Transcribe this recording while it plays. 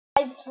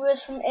Guys,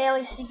 Lewis from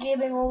LEC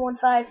Gaming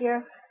 115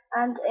 here,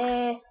 and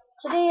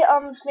today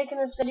I'm just making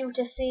this video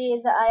to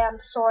say that I am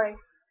sorry.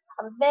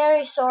 I'm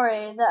very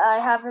sorry that I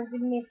haven't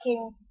been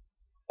making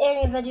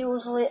any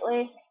videos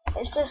lately.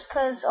 It's just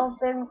because I've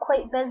been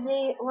quite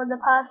busy over the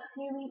past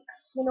few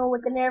weeks, you know,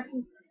 with the nerf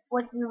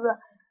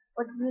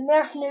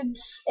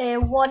noobs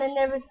 1 and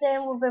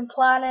everything. We've been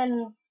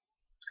planning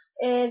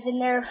the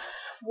nerf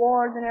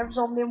war, the nerf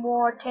zombie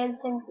war, 10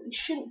 things that you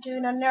shouldn't do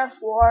in a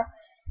nerf war,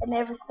 and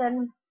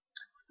everything.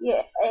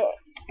 Yeah,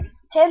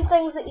 10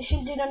 things that you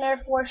should do in an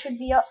Nerf war should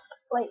be up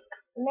like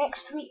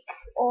next week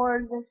or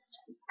this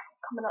week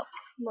coming up.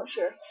 I'm not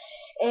sure.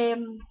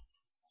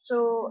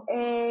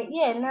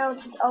 Yeah, now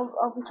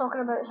I'll be talking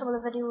about some of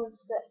the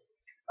videos that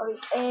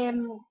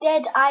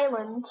Dead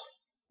Island,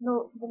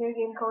 no, the new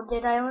game called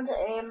Dead Island.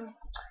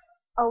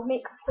 I'll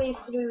make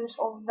playthroughs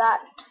of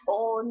that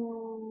on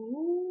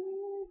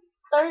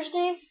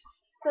Thursday,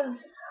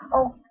 because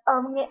I'll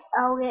get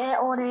it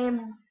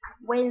on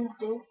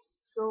Wednesday.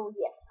 So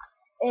yeah.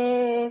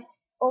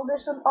 I'll do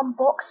some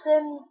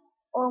unboxing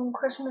on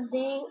Christmas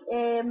Day.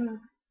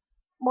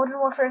 Modern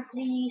Warfare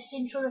 3,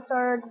 Saints Row the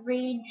 3rd,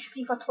 Rage,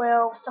 FIFA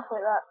 12, stuff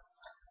like that.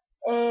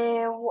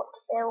 What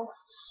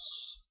else?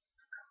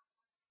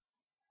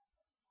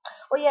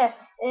 Oh yeah,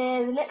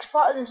 the next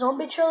part of the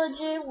zombie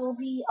trilogy will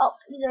be up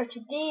either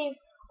today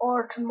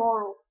or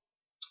tomorrow.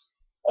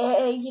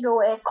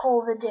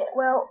 Call of the Dead.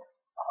 Well,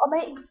 I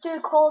might do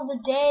Call of the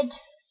Dead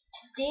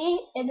today,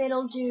 and then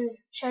I'll do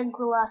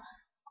Shangri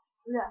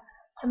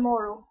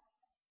tomorrow.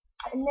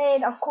 And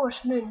then, of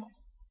course, Moon.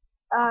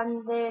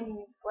 And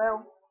then,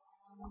 well,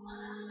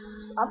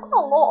 I've got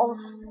a lot of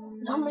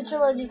zombie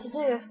trilogy to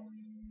do,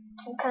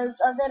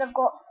 because then I've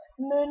got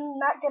Moon,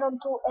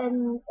 Nakiranto,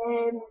 and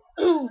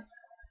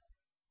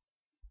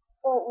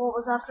what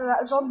was after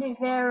that? Zombie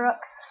Verrucht,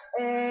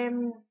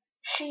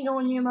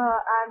 Shino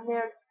Numa, and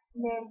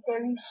then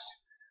There's.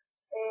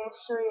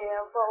 So yeah,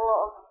 I've got a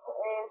lot of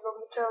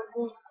zombie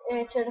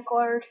trilogy to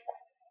record.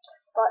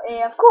 But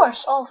of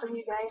course, all for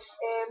you guys.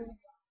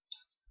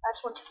 I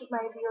just want to keep my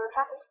viewers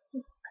happy.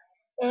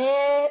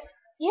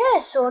 Yeah,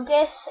 so I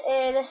guess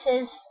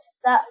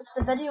that's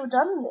the video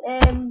done.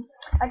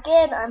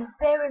 Again, I'm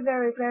very,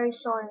 very, very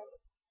sorry.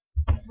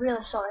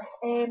 Really sorry.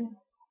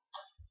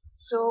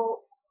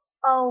 So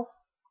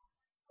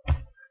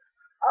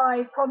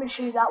I promise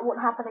you that won't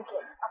happen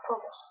again. I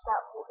promise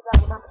that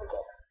won't happen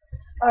again.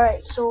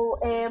 Alright, so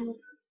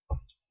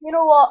you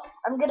know what?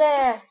 I'm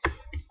gonna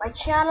my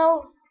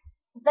channel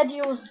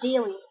videos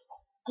daily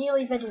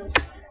videos.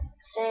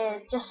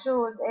 Just so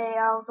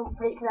I don't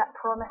break that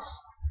promise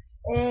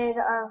that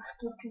I've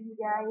given to you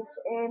guys.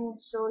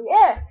 So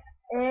yeah,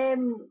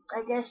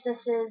 I guess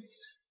this is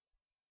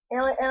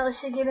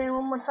LEC Gaming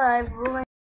 115 rolling.